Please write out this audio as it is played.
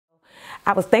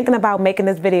I was thinking about making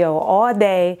this video all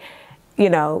day, you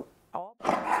know, all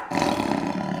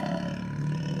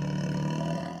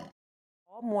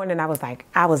morning. I was like,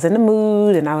 I was in the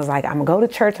mood and I was like, I'm gonna go to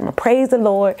church, I'm gonna praise the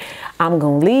Lord, I'm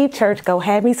gonna leave church, go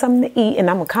have me something to eat, and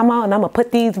I'm gonna come out and I'm gonna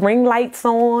put these ring lights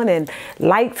on and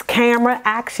lights, camera,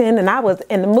 action, and I was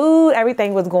in the mood,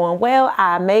 everything was going well.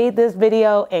 I made this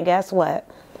video and guess what?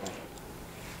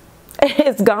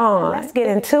 It's gone. Let's get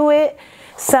into it.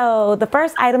 So the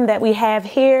first item that we have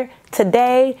here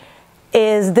today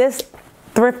is this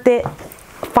thrifted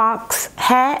fox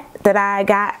hat that I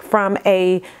got from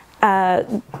a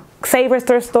Savers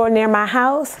thrift store near my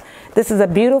house. This is a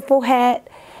beautiful hat.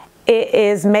 It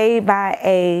is made by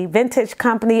a vintage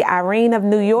company, Irene of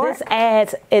New York.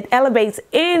 It elevates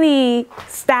any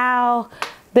style.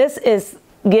 This is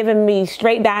giving me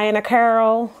straight Diana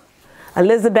Carroll,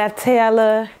 Elizabeth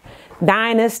Taylor,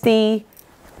 Dynasty,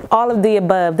 all of the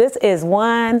above. This is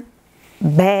one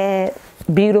bad,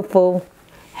 beautiful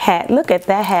hat. Look at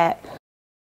that hat.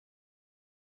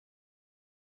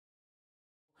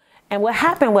 And what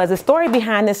happened was, the story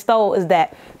behind this store is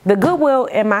that the Goodwill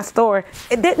in my store,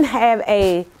 it didn't have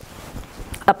a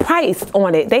price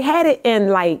on it. They had it in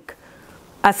like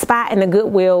a spot in the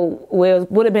Goodwill where it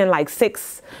would have been like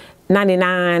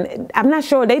 $6.99. I'm not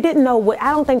sure. They didn't know what,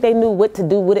 I don't think they knew what to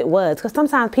do with it was. Because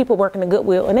sometimes people work in the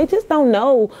Goodwill and they just don't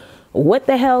know what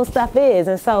the hell stuff is.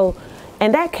 And so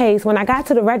in that case, when I got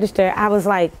to the register, I was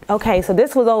like, okay, so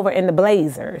this was over in the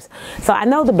Blazers. So I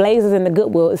know the Blazers in the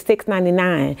Goodwill is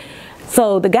 $6.99.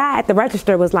 So the guy at the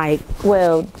register was like,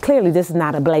 well, clearly this is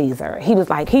not a blazer. He was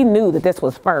like, he knew that this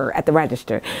was fur at the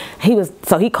register.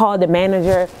 So he called the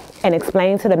manager and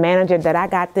explained to the manager that I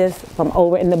got this from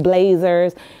over in the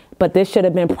Blazers, but this should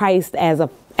have been priced as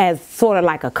sort of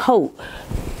like a coat.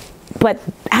 But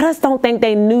I just don't think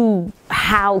they knew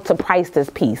how to price this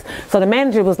piece. So the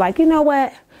manager was like, you know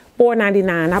what,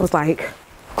 $4.99. I was like,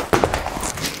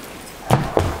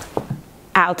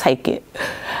 I'll take it.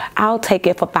 I'll take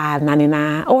it for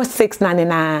 $5.99 or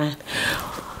 $6.99.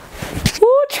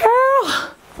 Woo,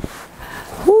 child.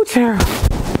 Woo, child.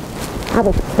 I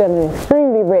was feeling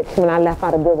extremely rich when I left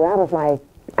out of Goodwill. I was like,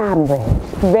 I'm rich.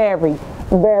 Very,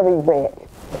 very rich.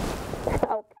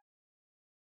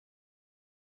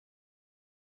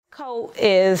 Coat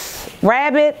is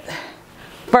rabbit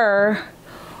fur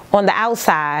on the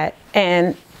outside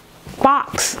and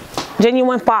fox,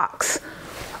 genuine fox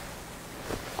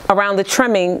around the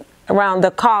trimming, around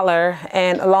the collar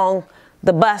and along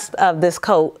the bust of this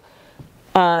coat.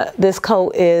 This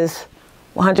coat is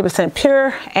 100%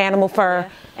 pure animal fur.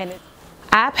 And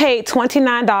I paid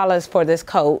 $29 for this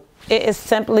coat. It is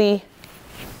simply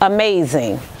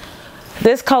amazing.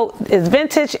 This coat is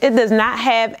vintage. It does not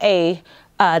have a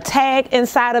tag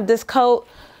inside of this coat,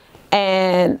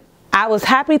 and I was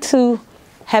happy to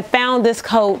have found this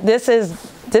coat. This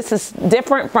is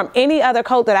different from any other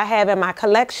coat that I have in my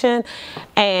collection,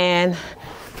 and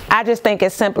I just think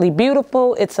it's simply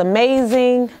beautiful. It's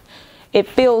amazing. It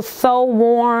feels so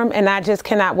warm, and I just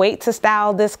cannot wait to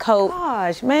style this coat.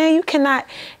 Gosh, man, you cannot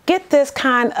get this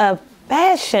kind of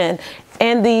fashion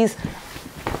in these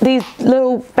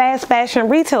little fast fashion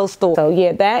retail stores. So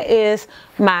yeah, that is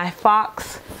my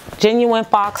fox, genuine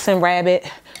fox and rabbit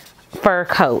fur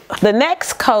coat. The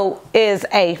next coat is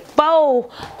a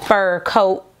faux fur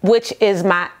coat, which is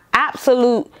my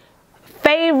absolute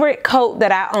favorite coat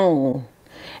that I own.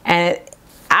 And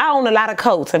I own a lot of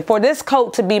coats, and for this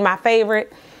coat to be my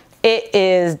favorite, it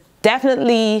is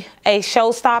definitely a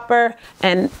showstopper.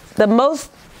 And the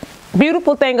most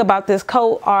beautiful thing about this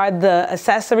coat are the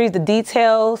accessories, the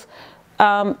details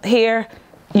here.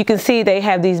 You can see they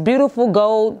have these beautiful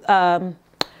gold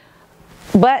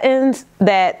buttons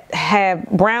that have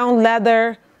brown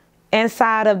leather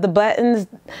inside of the buttons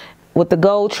with the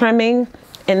gold trimming.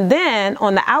 And then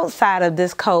on the outside of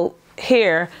this coat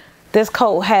here, this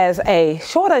coat has a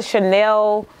sort of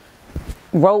Chanel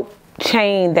rope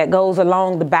chain that goes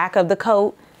along the back of the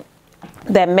coat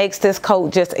that makes this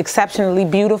coat just exceptionally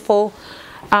beautiful.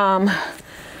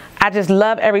 I just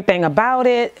love everything about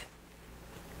it.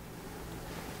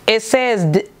 It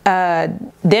says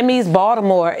Demi's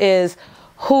Baltimore is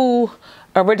who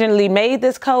originally made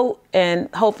this coat, and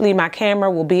hopefully my camera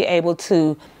will be able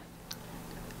to.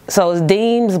 So it's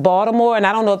Deems Baltimore, and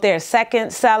I don't know if they're a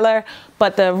second seller,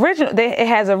 but the original, it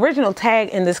has original tag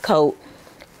in this coat.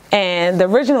 And the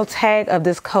original tag of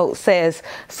this coat says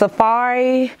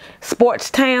Safari Sports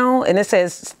Town, and it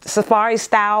says Safari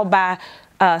Style by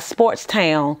Sports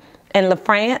Town in La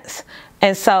France.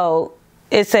 And so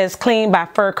it says clean by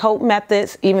fur coat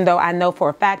methods, even though I know for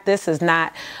a fact this is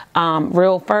not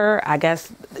real fur. I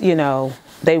guess, you know,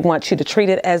 they want you to treat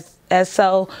it as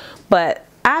so. But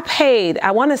I paid,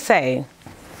 I want to say,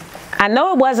 I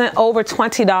know it wasn't over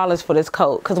 $20 for this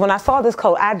coat, because when I saw this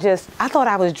coat, I thought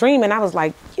I was dreaming. I was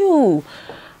like,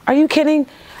 are you kidding?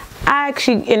 I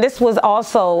actually, and this was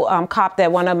also copped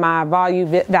at one of my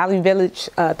Value Village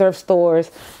thrift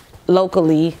stores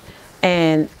locally,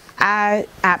 and I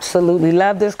absolutely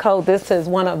love this coat. This is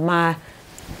one of my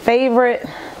favorite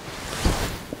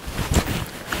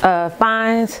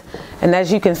finds, and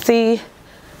as you can see,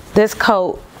 this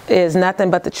coat is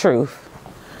nothing but the truth.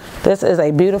 This is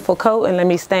a beautiful coat, and let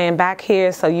me stand back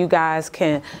here so you guys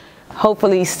can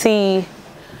hopefully see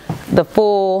the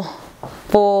full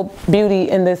beauty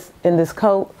in this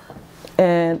coat.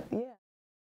 And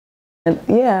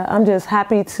yeah, I'm just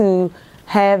happy to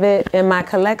have it in my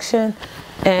collection,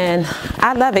 and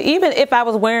I love it. Even if I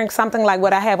was wearing something like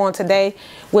what I have on today,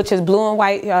 which is blue and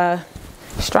white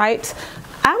stripes,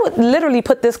 I would literally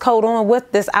put this coat on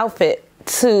with this outfit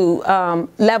to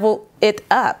level it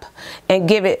up and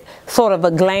give it sort of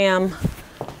a glam,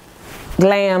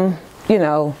 you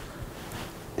know,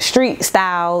 street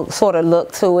style sort of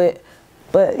look to it.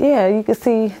 But yeah, you can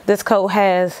see this coat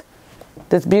has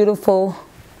this beautiful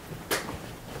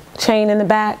chain in the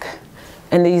back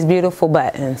and these beautiful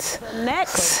buttons. The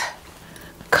next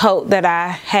coat that I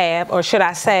have, or should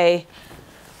I say,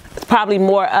 it's probably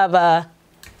more of a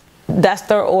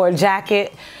duster or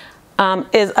jacket,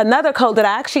 is another coat that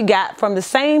I actually got from the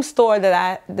same store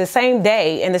the same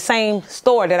day in the same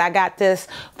store that I got this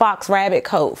fox rabbit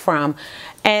coat from.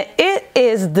 And it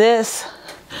is this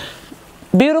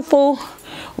beautiful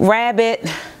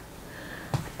rabbit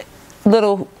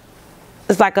little,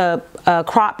 it's like a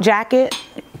crop jacket.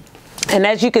 And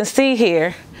as you can see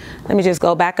here, let me just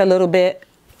go back a little bit.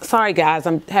 Sorry guys,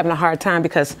 I'm having a hard time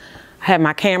because I have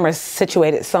my camera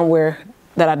situated somewhere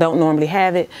that I don't normally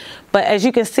have it. But as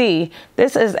you can see,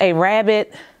 this is a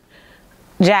rabbit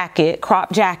jacket,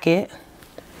 crop jacket.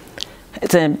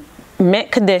 It's in mint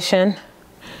condition,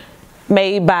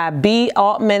 made by B.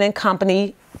 Altman and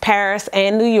Company, Paris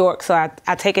and New York. So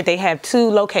I take it they have two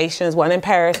locations, one in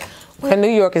Paris, one in New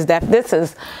York. This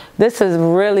is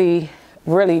really,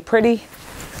 really pretty.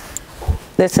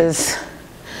 This is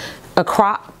a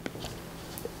crop,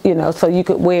 you know, so you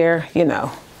could wear, you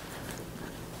know,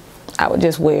 I would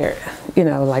just wear it, you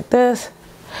know, like this.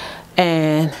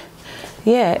 And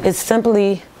yeah, it's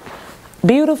simply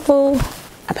beautiful.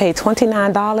 I paid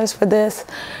 $29 for this,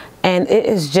 and it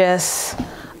is just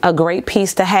a great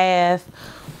piece to have.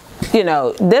 You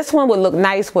know, this one would look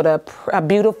nice with a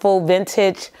beautiful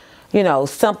vintage, you know,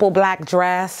 simple black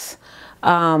dress,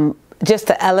 just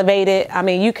to elevate it. I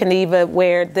mean, you can even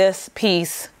wear this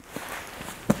piece.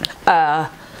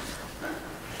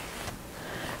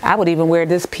 I would even wear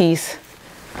this piece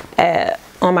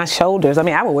on my shoulders. I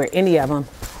mean, I would wear any of them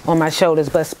on my shoulders,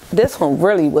 but this one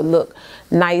really would look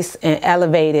nice and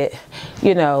elevated,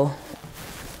 you know,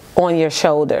 on your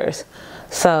shoulders.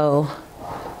 So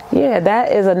yeah,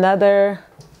 that is another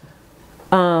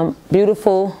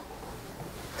beautiful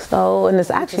stole, and it's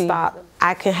actually,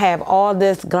 I can have all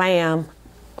this glam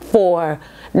for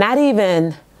not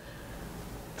even,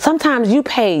 sometimes you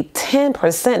pay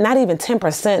 10%, not even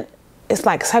 10%, it's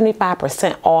like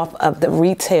 75% off of the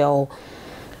retail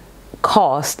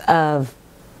cost of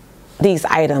these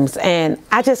items. And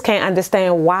I just can't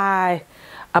understand why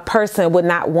a person would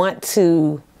not want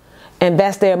to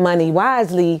invest their money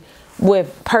wisely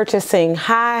with purchasing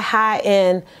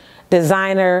high-end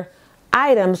designer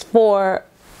items for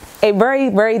a very,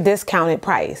 very discounted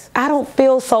price. I don't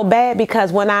feel so bad,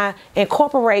 because when I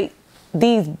incorporate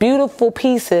these beautiful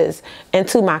pieces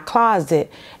into my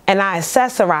closet and I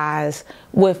accessorize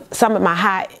with some of my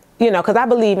high, you know, because I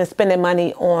believe in spending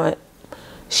money on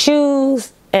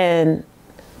shoes and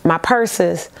my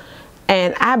purses,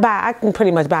 and I can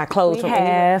pretty much buy clothes from anywhere. We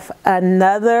have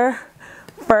another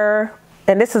fur,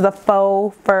 and this is a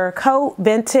faux fur coat,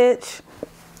 vintage,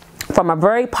 from a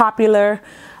very popular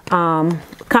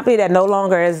company that no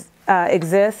longer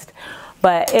exists,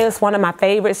 but it's one of my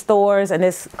favorite stores, and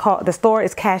it's called, the store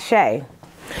is Cachet.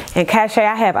 And Cachet,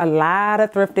 I have a lot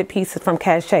of thrifted pieces from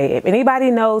Cachet. If anybody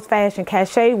knows fashion,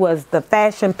 Cachet was the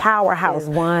fashion powerhouse.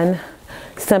 One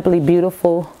simply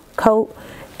beautiful coat,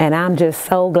 and I'm just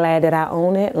so glad that I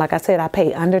own it. Like I said, I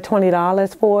paid under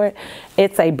 $20 for it.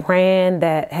 It's a brand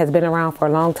that has been around for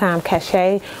a long time,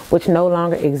 Cachet, which no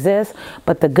longer exists.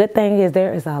 But the good thing is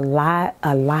there is a lot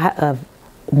of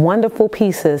wonderful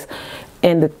pieces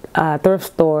in the thrift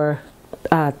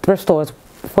stores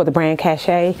for the brand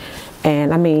Cachet.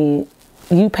 And I mean,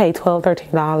 you pay $12,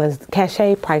 $13.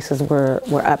 Cachet prices were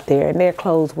up there, and their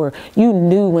clothes were, you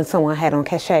knew when someone had on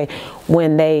cachet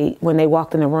when they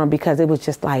walked in the room, because it was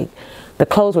just like, the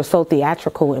clothes were so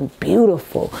theatrical and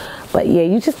beautiful. But yeah,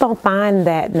 you just don't find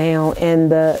that now in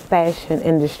the fashion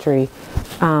industry.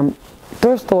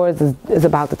 Thrift stores is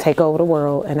about to take over the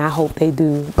world, and I hope they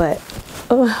do. But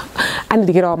I need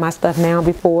to get all my stuff now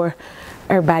before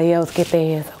everybody else get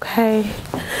theirs.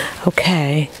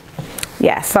 Okay.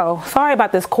 Yeah, so sorry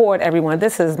about this cord, everyone.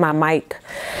 This is my mic,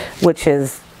 which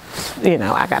is, you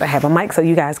know, I gotta have a mic so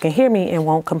you guys can hear me and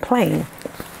won't complain.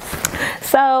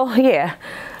 So yeah,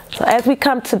 so as we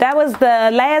come to, that was the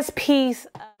last piece.